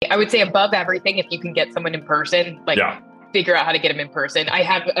I would say above everything, if you can get someone in person, figure out how to get them in person. I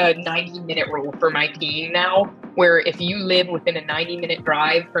have a 90-minute rule for my team now, where if you live within a 90-minute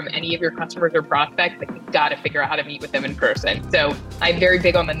drive from any of your customers or prospects, you've got to figure out how to meet with them in person. So I'm very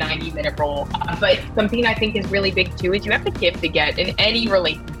big on the 90-minute rule. But something I think is really big too is you have to give to get. In any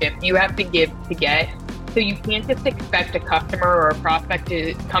relationship, you have to give to get. So you can't just expect a customer or a prospect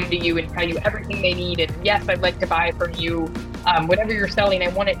to come to you and tell you everything they need. And yes, I'd like to buy from you. Whatever you're selling, I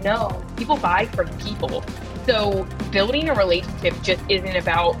want it. No, people buy from people. So building a relationship just isn't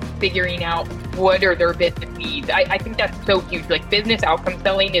about figuring out what are their business needs. I think that's so huge. Like, business outcome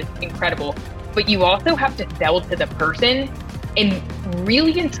selling is incredible, but you also have to sell to the person and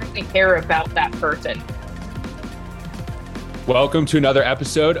really and truly care about that person. Welcome to another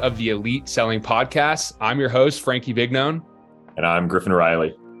episode of the Elite Selling Podcast. I'm your host, Frankie Vignone. And I'm Griffin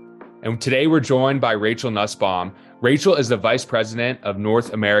Riley. And today we're joined by Rachel Nusbaum. Rachel is the Vice President of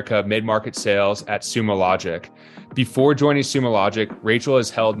North America Mid-Market Sales at Sumo Logic. Before joining Sumo Logic, Rachel has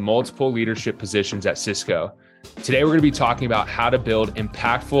held multiple leadership positions at Cisco. Today we're going to be talking about how to build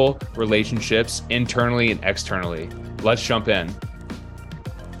impactful relationships internally and externally. Let's jump in.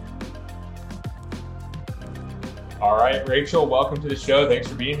 All right, Rachel, welcome to the show. Thanks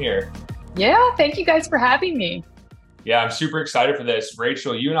for being here. Yeah, thank you guys for having me. Yeah, I'm super excited for this.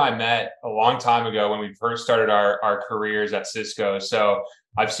 Rachel, you and I met a long time ago when we first started our careers at Cisco. So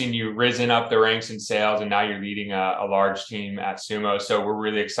I've seen you risen up the ranks in sales, and now you're leading a large team at Sumo. So we're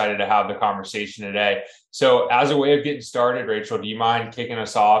really excited to have the conversation today. So as a way of getting started, Rachel, do you mind kicking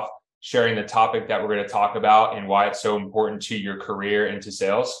us off, sharing the topic that we're going to talk about and why it's so important to your career and to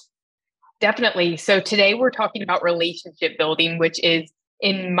sales? Definitely. So today we're talking about relationship building, which is,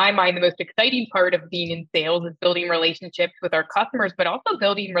 in my mind, the most exciting part of being in sales is building relationships with our customers, but also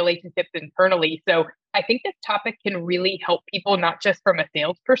building relationships internally. So I think this topic can really help people, not just from a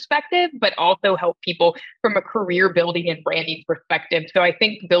sales perspective, but also help people from a career building and branding perspective. So I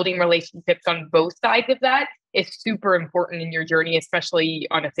think building relationships on both sides of that is super important in your journey, especially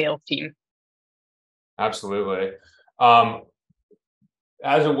on a sales team. Absolutely.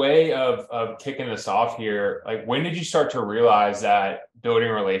 As a way of kicking this off here, like, when did you start to realize that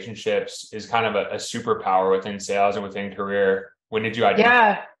building relationships is kind of a superpower within sales and within career? When did you identify?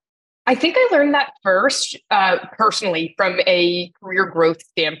 Yeah, I think I learned that first personally from a career growth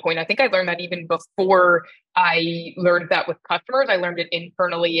standpoint. I think I learned that even before I learned that with customers. I learned it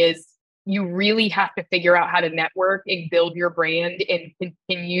internally is you really have to figure out how to network and build your brand and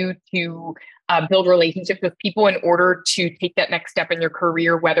continue to build relationships with people in order to take that next step in your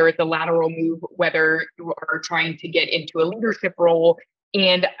career, whether it's a lateral move, whether you are trying to get into a leadership role.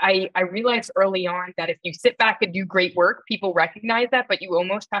 And I realized early on that if you sit back and do great work, people recognize that, but you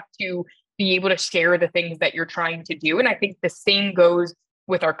almost have to be able to share the things that you're trying to do. And I think the same goes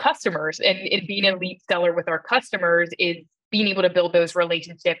with our customers, and being a lead seller with our customers is being able to build those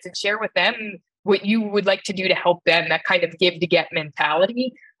relationships and share with them what you would like to do to help them, that kind of give to get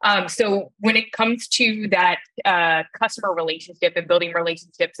mentality. So when it comes to that customer relationship and building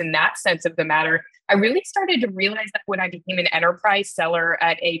relationships in that sense of the matter, I really started to realize that when I became an enterprise seller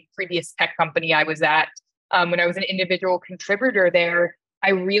at a previous tech company I was at, when I was an individual contributor there, I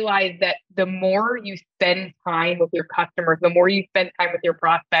realized that the more you spend time with your customers, the more you spend time with your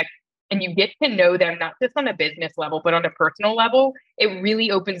prospects, and you get to know them, not just on a business level, but on a personal level, it really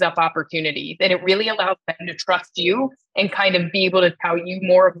opens up opportunities, and it really allows them to trust you and kind of be able to tell you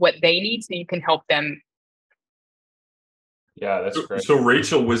more of what they need so you can help them. Yeah, that's great. So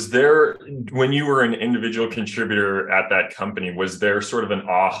Rachel, was there, when you were an individual contributor at that company, was there sort of an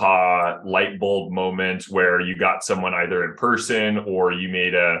aha light bulb moment where you got someone either in person or you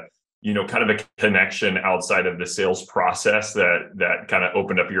made a kind of a connection outside of the sales process that kind of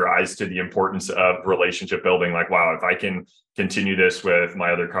opened up your eyes to the importance of relationship building? Like, wow, if I can continue this with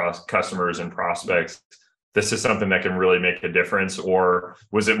my other customers and prospects, this is something that can really make a difference? Or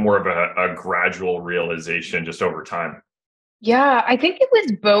was it more of a gradual realization just over time? Yeah, I think it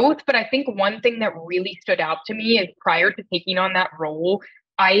was both, but I think one thing that really stood out to me is prior to taking on that role,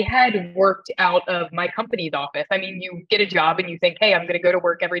 I had worked out of my company's office. I mean, you get a job and you think, hey, I'm going to go to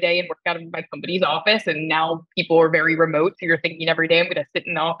work every day and work out of my company's office. And now people are very remote. So you're thinking every day I'm going to sit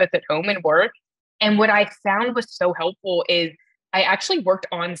in the office at home and work. And what I found was so helpful is I actually worked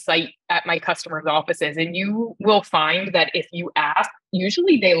on site at my customers' offices. And you will find that if you ask,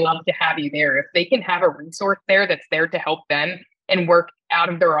 usually they love to have you there. If they can have a resource there that's there to help them and work out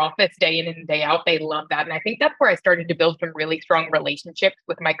of their office day in and day out, they love that. And I think that's where I started to build some really strong relationships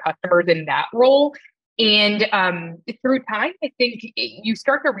with my customers in that role. And through time, I think you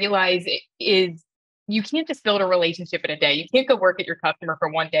start to realize it is you can't just build a relationship in a day. You can't go work at your customer for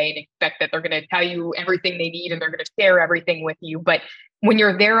one day and expect that they're going to tell you everything they need and they're going to share everything with you. But when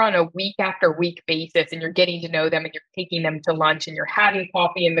you're there on a week after week basis and you're getting to know them and you're taking them to lunch and you're having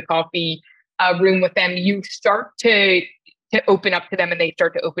coffee in the coffee room with them, you start to open up to them and they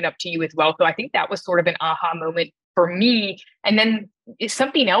start to open up to you as well. So I think that was sort of an aha moment for me. And then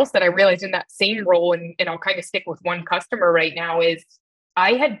something else that I realized in that same role, and I'll kind of stick with one customer right now, is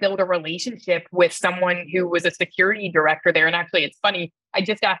I had built a relationship with someone who was a security director there. And actually, it's funny. I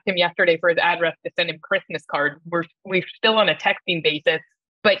just asked him yesterday for his address to send him Christmas cards. We're still on a texting basis,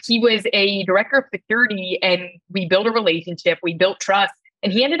 but he was a director of security and we built a relationship. We built trust.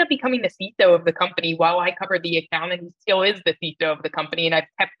 And he ended up becoming the CISO of the company while I covered the account, and he still is the CISO of the company. And I've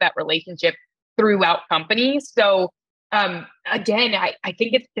kept that relationship throughout companies. So again, I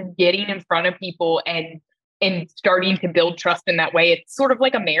think it's just getting in front of people and starting to build trust in that way. It's sort of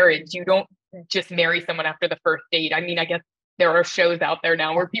like a marriage. You don't just marry someone after the first date. I mean, I guess there are shows out there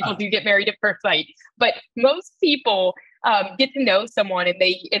now where people do get married at first sight, but most people get to know someone and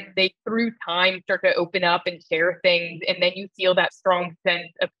they through time start to open up and share things, and then you feel that strong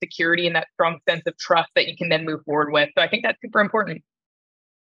sense of security and that strong sense of trust that you can then move forward with. So I think that's super important.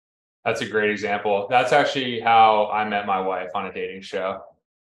 That's a great example. That's actually how I met my wife on a dating show.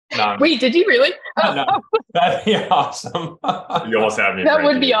 No, Wait, did you really? no, that'd be awesome. You almost have me. That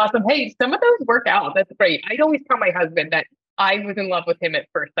would be awesome. Hey, some of those work out. That's great. I'd always tell my husband that I was in love with him at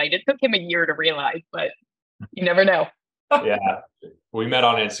first sight. It took him a year to realize, but you never know. Yeah, we met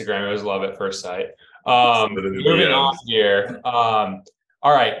on Instagram. It was love at first sight. Moving on here.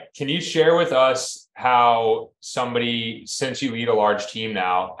 All right, can you share with us how somebody, since you lead a large team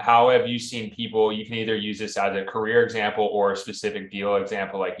now, how have you seen people, you can either use this as a career example or a specific deal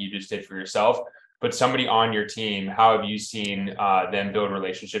example like you just did for yourself, but somebody on your team, how have you seen them build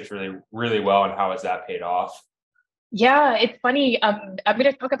relationships really, really well, and how has that paid off? Yeah, it's funny. I'm going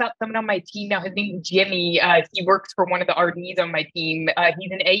to talk about someone on my team now. His name is Jimmy. He works for one of the RDs on my team.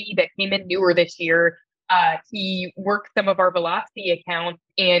 He's an AE that came in newer this year. He works some of our Velocity accounts,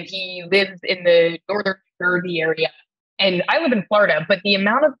 and he lives in the northern Jersey area. And I live in Florida, but the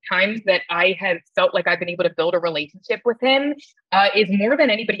amount of times that I have felt like I've been able to build a relationship with him is more than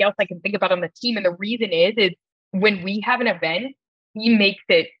anybody else I can think about on the team. And the reason is when we have an event, he makes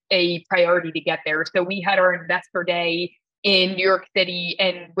it a priority to get there. So we had our investor day in New York City,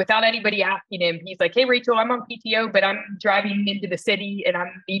 and without anybody asking him, he's like, "Hey, Rachel, I'm on PTO, but I'm driving into the city and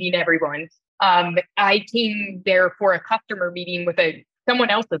I'm meeting everyone." I came there for a customer meeting with someone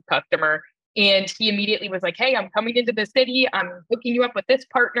else's customer, and he immediately was like, "Hey, I'm coming into the city. I'm hooking you up with this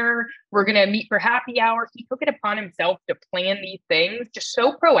partner. We're going to meet for happy hour." He took it upon himself to plan these things just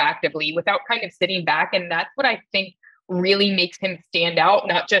so proactively without kind of sitting back. And that's what I think really makes him stand out,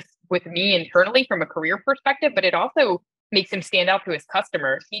 not just with me internally from a career perspective, but it also makes him stand out to his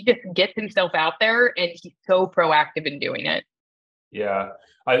customers. He just gets himself out there and he's so proactive in doing it. Yeah.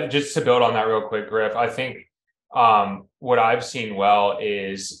 Just to build on that real quick, Griff, I think what I've seen well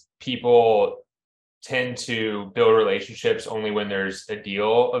is people tend to build relationships only when there's a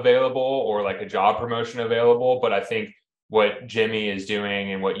deal available or like a job promotion available. But I think what Jimmy is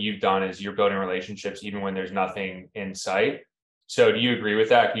doing and what you've done is you're building relationships even when there's nothing in sight. So do you agree with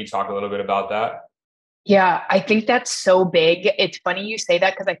that? Can you talk a little bit about that? Yeah, I think that's so big. It's funny you say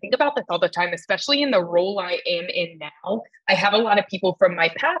that because I think about this all the time, especially in the role I am in now. I have a lot of people from my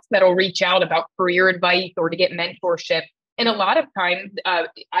past that'll reach out about career advice or to get mentorship. And a lot of times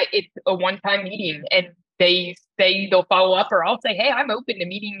it's a one-time meeting and they say they'll follow up, or I'll say, "Hey, I'm open to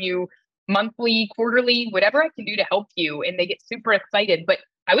meeting you monthly, quarterly, whatever I can do to help you." And they get super excited. But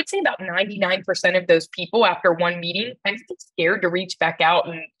I would say about 99% of those people after one meeting kind of get scared to reach back out,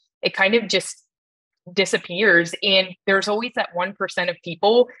 and it kind of just disappears. And there's always that 1% of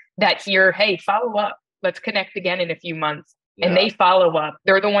people that hear, "Hey, follow up. Let's connect again in a few months." Yeah. And they follow up.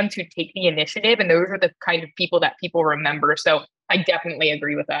 They're the ones who take the initiative. And those are the kind of people that people remember. So I definitely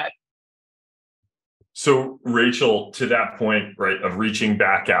agree with that. So Rachel, to that point, right, of reaching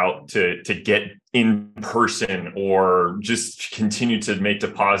back out to get in person or just continue to make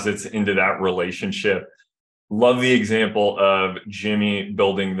deposits into that relationship. Love the example of Jimmy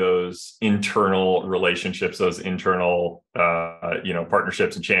building those internal relationships, those internal,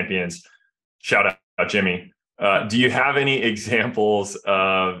 partnerships and champions. Shout out, Jimmy. Do you have any examples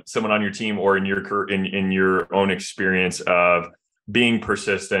of someone on your team or in your own experience of being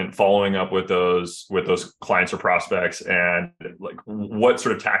persistent, following up with those clients or prospects, and like what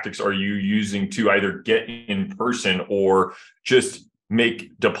sort of tactics are you using to either get in person or just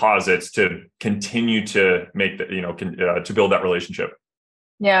make deposits to continue to make to build that relationship?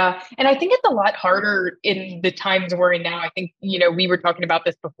 Yeah. And I think it's a lot harder in the times we're in now. I think, we were talking about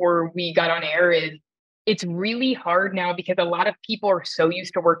this before we got on air is it's really hard now because a lot of people are so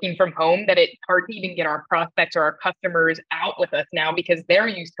used to working from home that it's hard to even get our prospects or our customers out with us now because they're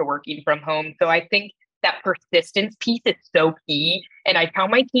used to working from home. So I think that persistence piece is so key. And I tell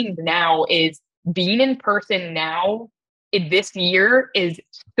my teams now is being in person now in this year is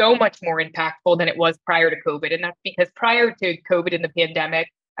so much more impactful than it was prior to COVID. And that's because prior to COVID and the pandemic,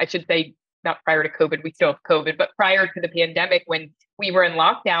 I should say not prior to COVID, we still have COVID, but prior to the pandemic when we were in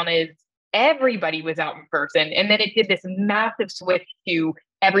lockdown is everybody was out in person. And then it did this massive switch to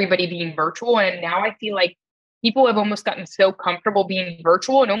everybody being virtual. And now I feel like people have almost gotten so comfortable being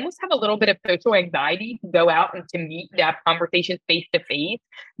virtual and almost have a little bit of social anxiety to go out and to meet and have conversations face to face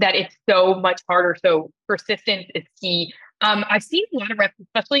that it's so much harder. So persistence is key. I've seen a lot of reps,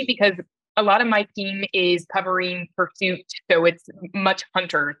 especially because a lot of my team is covering pursuit. So it's much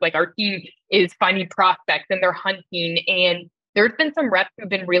hunters. Like our team is finding prospects and they're hunting. And there's been some reps who've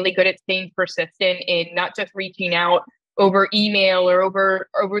been really good at staying persistent in not just reaching out over email or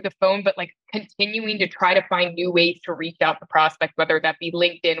over the phone, but like continuing to try to find new ways to reach out to prospects, whether that be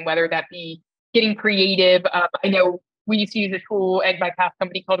LinkedIn, whether that be getting creative. I know we used to use a tool at my past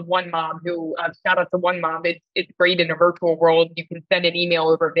company called One Mom, who shout out to One Mom. It's great in a virtual world. You can send an email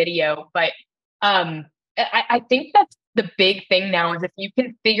over video, but I think that's the big thing now is if you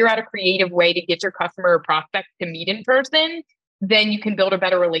can figure out a creative way to get your customer or prospect to meet in person, then you can build a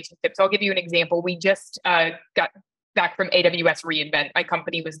better relationship. So I'll give you an example. We just got back from AWS reInvent. My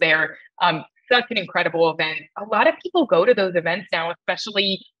company was there. Such an incredible event. A lot of people go to those events now,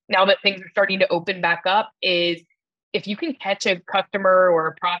 especially now that things are starting to open back up, is if you can catch a customer or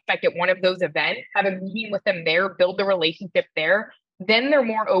a prospect at one of those events, have a meeting with them there, build the relationship there, then they're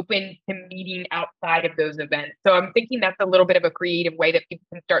more open to meeting outside of those events. So I'm thinking that's a little bit of a creative way that people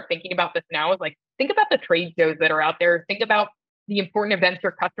can start thinking about this now is like, think about the trade shows that are out there. Think about the important events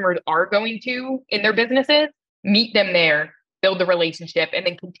your customers are going to in their businesses, meet them there, build the relationship, and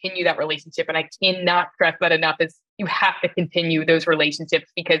then continue that relationship. And I cannot stress that enough is you have to continue those relationships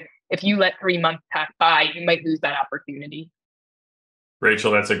because if you let 3 months pass by, you might lose that opportunity.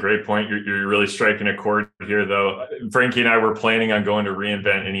 Rachel, that's a great point. You're really striking a chord here, though. Frankie and I were planning on going to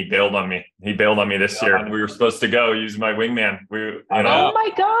reInvent, and he bailed on me. He bailed on me this year. We were supposed to go use my wingman. Oh my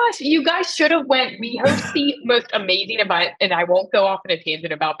gosh, you guys should have went. We host the most amazing event, and I won't go off on a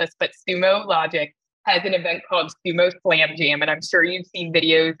tangent about this, but Sumo Logic has an event called Sumo Slam Jam, and I'm sure you've seen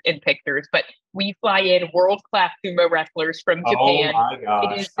videos and pictures, but we fly in world-class sumo wrestlers from Japan. Oh my gosh,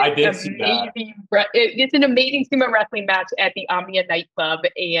 it is I did see that. It's an amazing sumo wrestling match at the Omnia nightclub,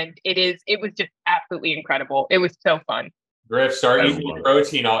 and it was just absolutely incredible. It was so fun. Griff, start eating your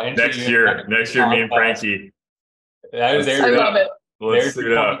protein. I'll enter next year, me and Frankie. I love it. Let's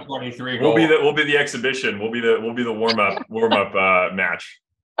suit up. 2023 goal. We'll be the exhibition. We'll be the warm up match.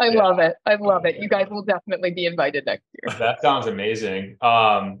 I love it. I love it. You guys will definitely be invited next year. That sounds amazing.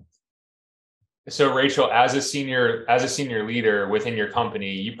 So Rachel, as a senior leader within your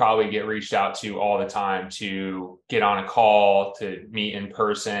company, you probably get reached out to all the time to get on a call, to meet in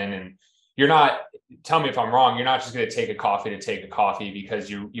person. And you're not, tell me if I'm wrong, you're not just going to take a coffee because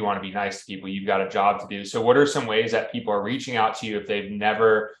you want to be nice to people. You've got a job to do. So what are some ways that people are reaching out to you if they've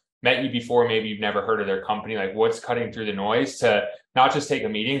never met you before, maybe you've never heard of their company? Like what's cutting through the noise to not just take a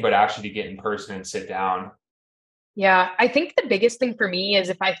meeting, but actually to get in person and sit down? Yeah, I think the biggest thing for me is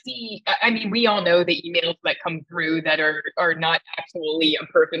if I see, I mean, we all know the emails that come through that are not actually a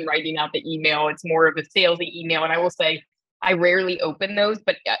person writing out the email. It's more of a salesy email. And I will say, I rarely open those,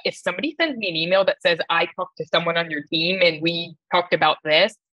 but if somebody sends me an email that says, I talked to someone on your team and we talked about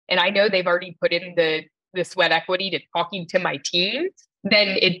this, and I know they've already put in the sweat equity to talking to my team,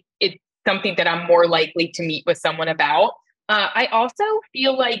 then it's something that I'm more likely to meet with someone about. I also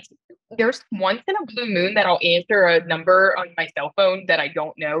feel like there's once in a blue moon that I'll answer a number on my cell phone that I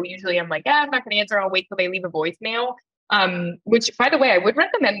don't know. Usually I'm like, I'm not going to answer. I'll wait till they leave a voicemail. Which, by the way, I would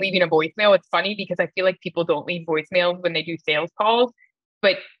recommend leaving a voicemail. It's funny because I feel like people don't leave voicemails when they do sales calls.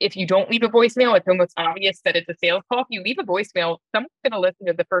 But if you don't leave a voicemail, it's almost obvious that it's a sales call. If you leave a voicemail, someone's going to listen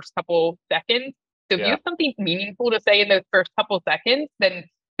to the first couple seconds. So if you have something meaningful to say in those first couple seconds, then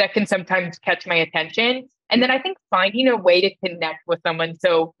that can sometimes catch my attention. And then I think finding a way to connect with someone.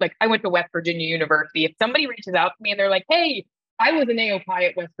 So like I went to West Virginia University. If somebody reaches out to me and they're like, hey, I was an AOPI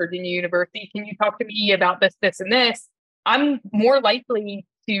at West Virginia University. Can you talk to me about this, this, and this? I'm more likely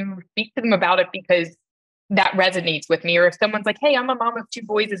to speak to them about it because that resonates with me. Or if someone's like, hey, I'm a mom of 2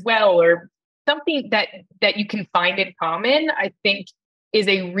 boys as well, or something that you can find in common, I think is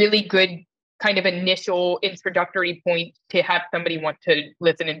a really good kind of initial introductory point to have somebody want to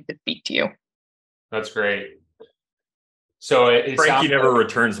listen and to speak to you. That's great. So it Frankie sounds never like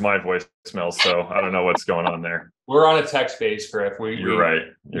returns my voicemails, so I don't know what's going on there. we're on a text base, Griff. You're right.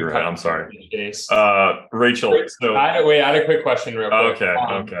 I'm sorry. Rachel. Wait, So I had a quick question real quick.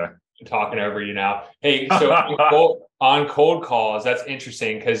 Okay. I'm talking over you now. Hey, so on cold calls, that's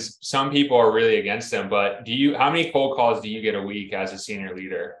interesting because some people are really against them. But how many cold calls do you get a week as a senior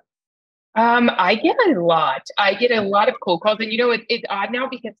leader? I get a lot. I get a lot of cold calls, and it's odd now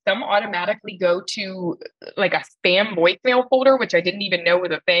because some automatically go to like a spam voicemail folder, which I didn't even know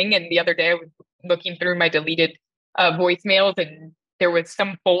was a thing. And the other day I was looking through my deleted voicemails, and there was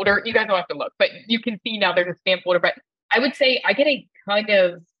some folder. You guys will have to look, but you can see now there's a spam folder. But I would say I get a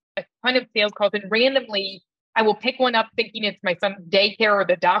ton of sales calls, and randomly I will pick one up thinking it's my son's daycare or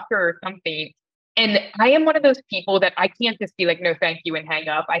the doctor or something. And I am one of those people that I can't just be like, no, thank you, and hang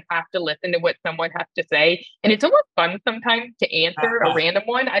up. I have to listen to what someone has to say. And it's almost fun sometimes to answer a random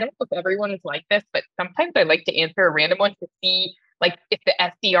one. I don't know if everyone is like this, but sometimes I like to answer a random one to see like if the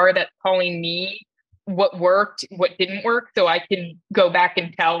SDR that's calling me, what worked, what didn't work. So I can go back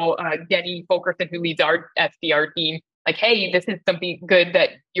and tell Denny Fulkerson, who leads our SDR team, like, hey, this is something good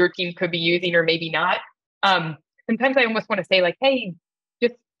that your team could be using or maybe not. Sometimes I almost want to say like, hey,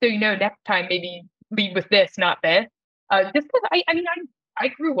 just so you know, next time maybe lead with this, not this. Just because I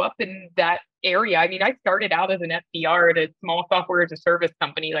grew up in that area. I mean, I started out as an SDR at a small software as a service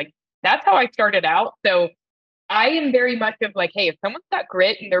company. Like that's how I started out. So I am very much of like, hey, if someone's got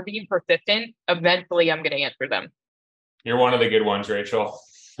grit and they're being persistent, eventually I'm going to answer them. You're one of the good ones, Rachel.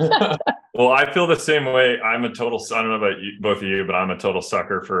 Well, I feel the same way. I don't know about both of you, but I'm a total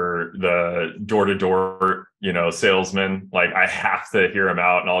sucker for the door-to-door, salesman. Like I have to hear them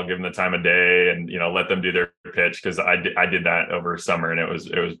out and I'll give them the time of day and, let them do their pitch. Cause I did that over summer and it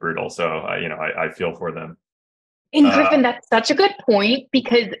was brutal. So, I feel for them. And Griffin, that's such a good point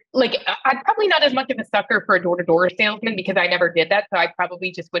because like, I'm probably not as much of a sucker for a door-to-door salesman because I never did that. So I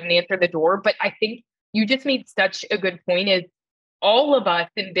probably just wouldn't answer the door. But I think you just made such a good point is all of us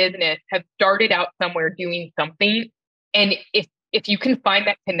in business have started out somewhere doing something. And if you can find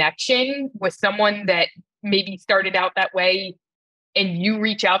that connection with someone that maybe started out that way and you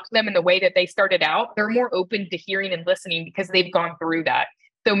reach out to them in the way that they started out, they're more open to hearing and listening because they've gone through that.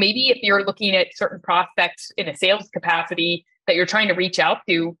 So maybe if you're looking at certain prospects in a sales capacity that you're trying to reach out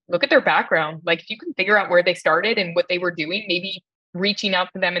to, look at their background. Like if you can figure out where they started and what they were doing, maybe reaching out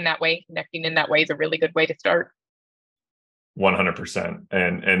to them in that way, connecting in that way is a really good way to start. 100%.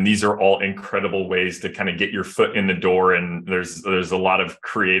 And these are all incredible ways to kind of get your foot in the door. And there's a lot of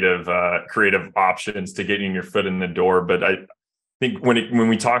creative options to getting your foot in the door. But I think when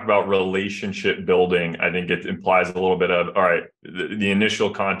we talk about relationship building, I think it implies a little bit of, all right, the initial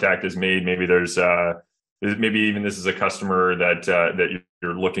contact is made. Maybe maybe even this is a customer that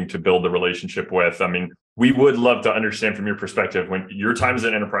you're looking to build the relationship with. I mean, we would love to understand from your perspective, when your time as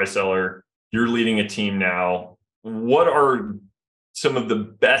an enterprise seller, you're leading a team now, what are some of the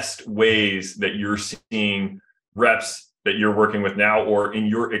best ways that you're seeing reps that you're working with now, or in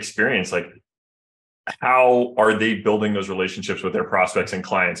your experience, like how are they building those relationships with their prospects and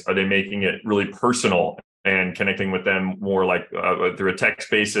clients? Are they making it really personal and connecting with them more like through a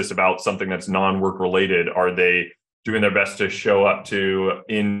text basis about something that's non-work related? Are they doing their best to show up to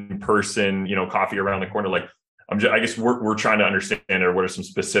in person, coffee around the corner? Like, I guess we're trying to understand, or what are some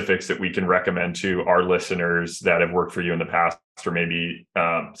specifics that we can recommend to our listeners that have worked for you in the past, or maybe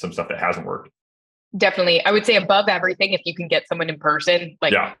some stuff that hasn't worked? Definitely. I would say above everything, if you can get someone in person,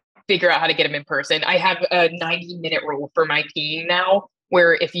 figure out how to get them in person. I have a 90-minute rule for my team now,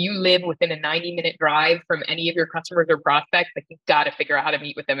 where if you live within a 90-minute drive from any of your customers or prospects, like you've got to figure out how to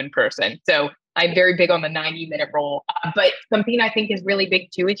meet with them in person. So I'm very big on the 90-minute rule. But something I think is really big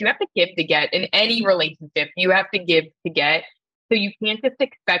too is you have to give to get. In any relationship, you have to give to get. So you can't just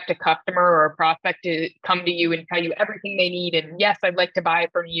expect a customer or a prospect to come to you and tell you everything they need. And yes, I'd like to buy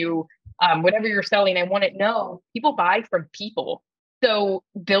from you. Whatever you're selling, I want it. No, people buy from people. So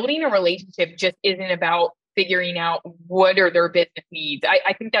building a relationship just isn't about figuring out what are their business needs.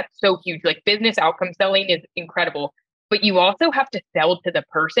 I think that's so huge. Like business outcome selling is incredible, but you also have to sell to the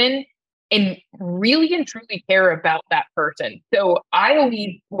person and really and truly care about that person. So I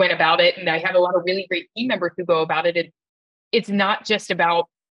always went about it, and I have a lot of really great team members who go about it. It's not just about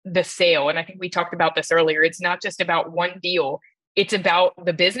the sale. And I think we talked about this earlier. It's not just about one deal. It's about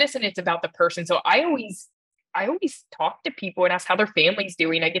the business and it's about the person. So I always talk to people and ask how their family's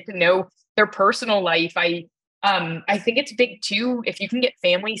doing. I get to know their personal life. I think it's big too. If you can get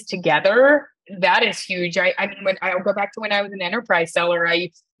families together, that is huge. I mean, I'll go back to when I was an enterprise seller, I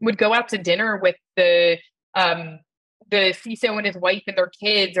would go out to dinner with the CISO and his wife and their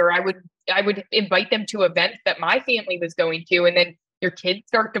kids, or I would invite them to events that my family was going to, and then your kids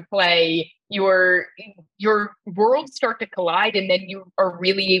start to play, your worlds start to collide, and then you are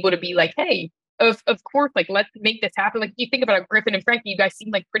really able to be like, hey, of course, like let's make this happen. Like you think about Griffin and Frankie, you guys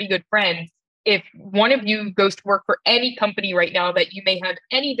seem like pretty good friends. If one of you goes to work for any company right now that you may have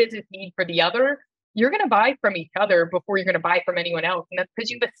any business need for the other, you're going to buy from each other before you're going to buy from anyone else. And that's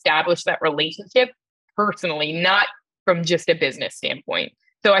because you've established that relationship personally, not from just a business standpoint.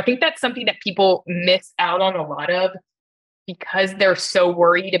 So I think that's something that people miss out on a lot of because they're so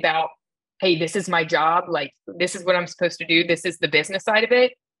worried about, hey, this is my job. Like, this is what I'm supposed to do. This is the business side of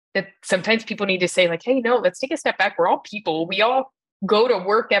it. That sometimes people need to say like, hey, no, let's take a step back. We're all people. We all go to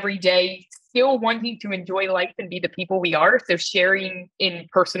work every day, still wanting to enjoy life and be the people we are. So sharing in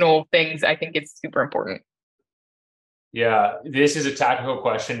personal things, I think is super important. Yeah, this is a tactical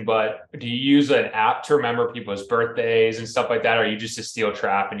question, but do you use an app to remember people's birthdays and stuff like that? Or are you just a steel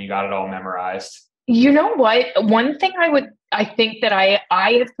trap and you got it all memorized? You know what? One thing I think that I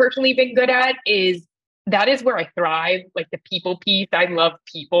have personally been good at is that is where I thrive, like the people piece. I love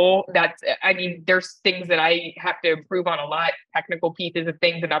people. I mean, there's things that I have to improve on a lot, technical pieces of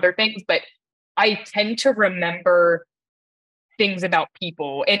things and other things, but I tend to remember things about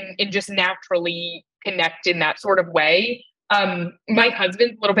people and just naturally connect in that sort of way. My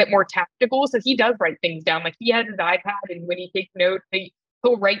husband's a little bit more tactical, so he does write things down. Like he has his iPad, and when he takes notes,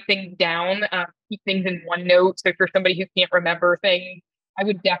 he'll write things down, keep things in OneNote. So if you're somebody who can't remember things, I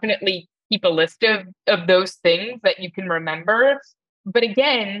would definitely keep a list of those things that you can remember. But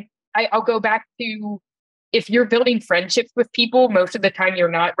again, I'll go back to, if you're building friendships with people, most of the time you're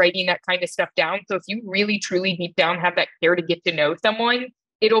not writing that kind of stuff down. So if you really, truly deep down have that care to get to know someone,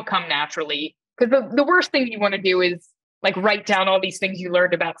 it'll come naturally. Because the worst thing you want to do is like write down all these things you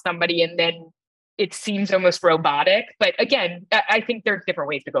learned about somebody and then it seems almost robotic. But again, I think there's different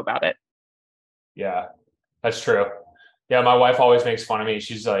ways to go about it. Yeah, that's true. Yeah, my wife always makes fun of me.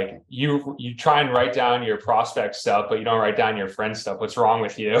 She's like, you try and write down your prospect stuff, but you don't write down your friend stuff. What's wrong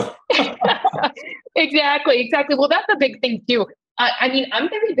with you? Exactly. Well, that's a big thing too. I mean, I'm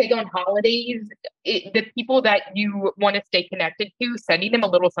very big on holidays. The people that you want to stay connected to, sending them a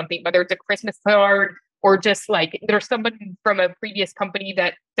little something, whether it's a Christmas card or just like there's someone from a previous company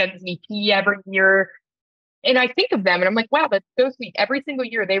that sends me tea every year. And I think of them and I'm like, wow, that's so sweet. Every single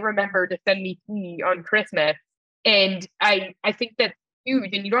year they remember to send me tea on Christmas. And I think that's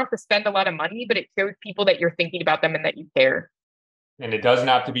huge. And you don't have to spend a lot of money, but it shows people that you're thinking about them and that you care. And it doesn't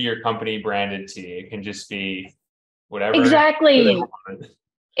have to be your company branded tea. It can just be whatever. Exactly.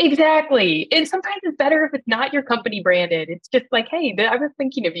 Exactly. And sometimes it's better if it's not your company branded. It's just like, hey, I was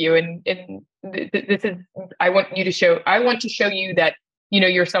thinking of you and this is, I want to show you that, you know,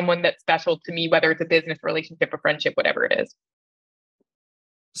 you're someone that's special to me, whether it's a business relationship, a friendship, whatever it is.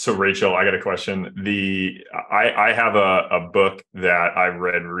 So Rachel, I got a question. I have a book that I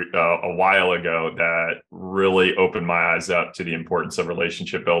read a while ago that really opened my eyes up to the importance of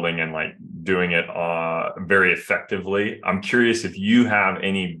relationship building and like doing it very effectively. I'm curious if you have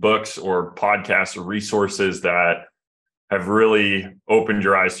any books or podcasts or resources that have really opened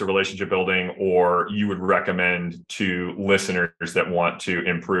your eyes to relationship building, or you would recommend to listeners that want to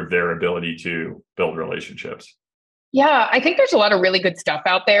improve their ability to build relationships. Yeah, I think there's a lot of really good stuff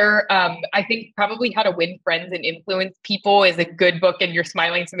out there. I think probably How to Win Friends and Influence People is a good book, and you're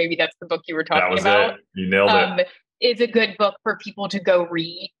smiling, so maybe that's the book you were talking about. It. You nailed it. It's a good book for people to go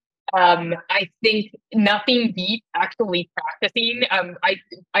read. I think nothing beats actually practicing. I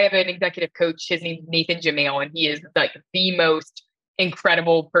have an executive coach. His name's Nathan Jamale, and he is like the most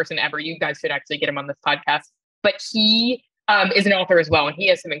incredible person ever. You guys should actually get him on this podcast. But he is an author as well, and he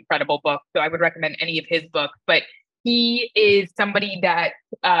has some incredible books. So I would recommend any of his books. But he is somebody that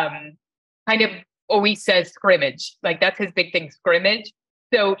kind of always says scrimmage. Like that's his big thing, scrimmage.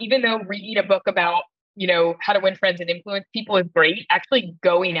 So even though reading a book about, you know, how to win friends and influence people is great, actually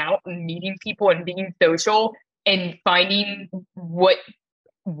going out and meeting people and being social and finding what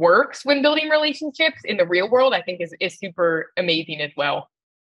works when building relationships in the real world, I think is super amazing as well.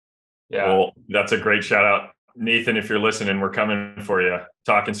 Yeah. Well, that's a great shout out. Nathan, if you're listening, we're coming for you.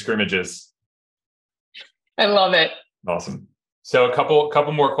 Talking scrimmages. I love it. Awesome. So a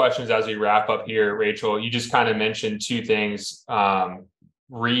couple more questions as we wrap up here, Rachel. You just kind of mentioned two things.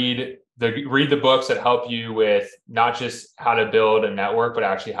 Read the books that help you with not just how to build a network, but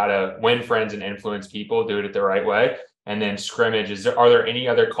actually how to win friends and influence people, do it the right way. And then scrimmage. Are there any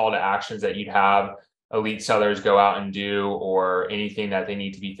other call to actions that you'd have elite sellers go out and do, or anything that they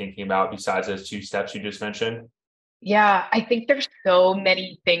need to be thinking about besides those two steps you just mentioned? Yeah, I think there's so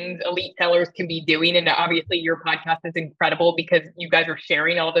many things elite sellers can be doing. And obviously, your podcast is incredible because you guys are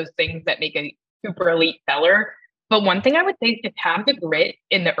sharing all those things that make a super elite seller. But one thing I would say is just have the grit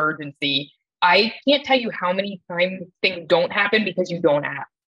and the urgency. I can't tell you how many times things don't happen because you don't ask.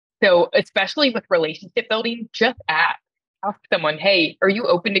 So, especially with relationship building, just ask. Ask someone, hey, are you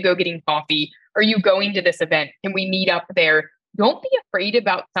open to go getting coffee? Are you going to this event? Can we meet up there? Don't be afraid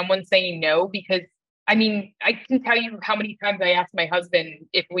about someone saying no because I mean, I can tell you how many times I asked my husband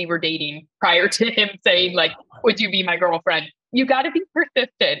if we were dating prior to him saying, like, would you be my girlfriend? You got to be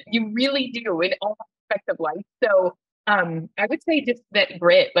persistent. You really do in all aspects of life. So I would say just that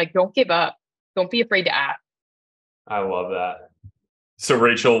grit, like, don't give up. Don't be afraid to ask. I love that. So,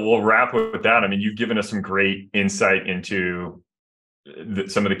 Rachel, we'll wrap with that. I mean, you've given us some great insight into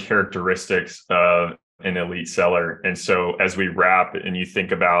some of the characteristics of an elite seller. And so as we wrap and you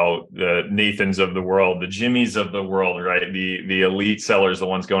think about the Nathans of the world, the Jimmys of the world, right? The elite sellers, the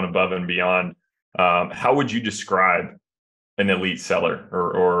ones going above and beyond. How would you describe an elite seller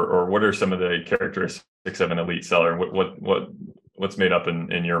or what are some of the characteristics of an elite seller? What's made up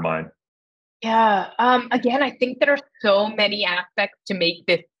in your mind? Yeah. Again, I think there are so many aspects to make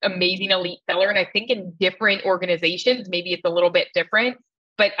this amazing elite seller. And I think in different organizations, maybe it's a little bit different.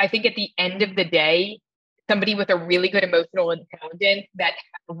 But I think at the end of the day, somebody with a really good emotional intelligence that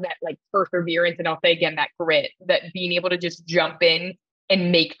has that like perseverance, and I'll say again, that grit, that being able to just jump in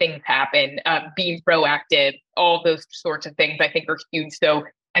and make things happen, being proactive, all those sorts of things I think are huge. So,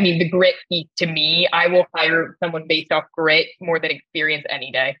 I mean, the grit piece to me, I will hire someone based off grit more than experience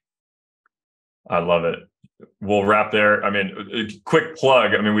any day. I love it. We'll wrap there. I mean, a quick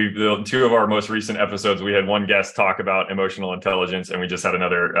plug. I mean, two of our most recent episodes, we had one guest talk about emotional intelligence, and we just had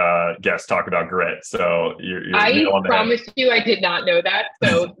another guest talk about grit. So I promise you, I did not know that.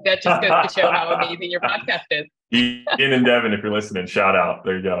 So that just goes to show how amazing your podcast is. Ian and Devin, if you're listening, shout out.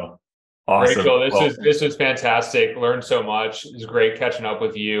 There you go. Awesome. Rachel, this is fantastic. Learned so much. It was great catching up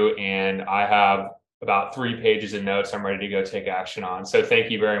with you, and I have about 3 pages of notes I'm ready to go take action on. So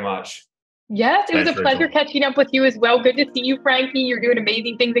thank you very much. Yes, it was a pleasure catching up with you as well. Good to see you, Frankie. You're doing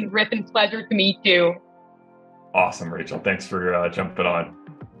amazing things, and Griffin, pleasure to meet you. Awesome, Rachel. Thanks for jumping on.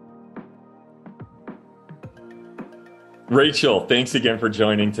 Rachel, thanks again for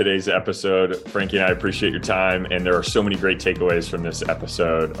joining today's episode. Frankie and I appreciate your time, and there are so many great takeaways from this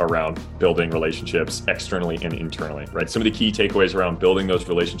episode around building relationships externally and internally, right? Some of the key takeaways around building those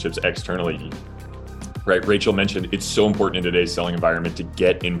relationships externally, right? Rachel mentioned it's so important in today's selling environment to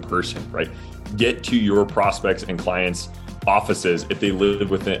get in person, right? Get to your prospects and clients' offices if they live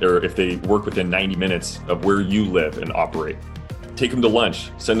within, or if they work within 90 minutes of where you live and operate. Take them to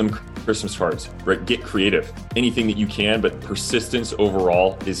lunch, send them Christmas cards, right? Get creative, anything that you can, but persistence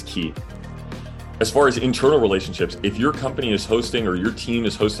overall is key. As far as internal relationships, if your company is hosting or your team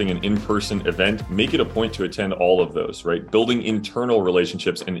is hosting an in-person event, make it a point to attend all of those, right? Building internal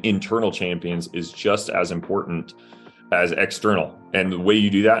relationships and internal champions is just as important as external. And the way you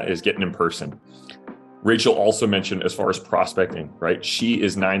do that is getting in person. Rachel also mentioned as far as prospecting, right? She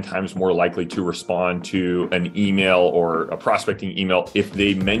is 9 times more likely to respond to an email or a prospecting email if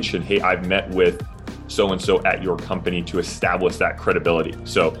they mention, hey, I've met with so-and-so at your company, to establish that credibility.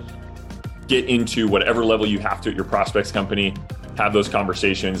 So get into whatever level you have to at your prospects company, have those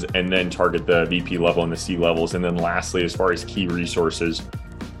conversations, and then target the VP level and the C levels. And then lastly, as far as key resources,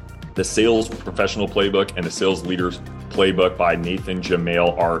 the Sales Professional Playbook and the Sales Leaders Playbook by Nathan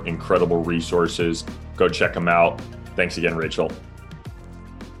Jamail are incredible resources. Go check them out. Thanks again, Rachel.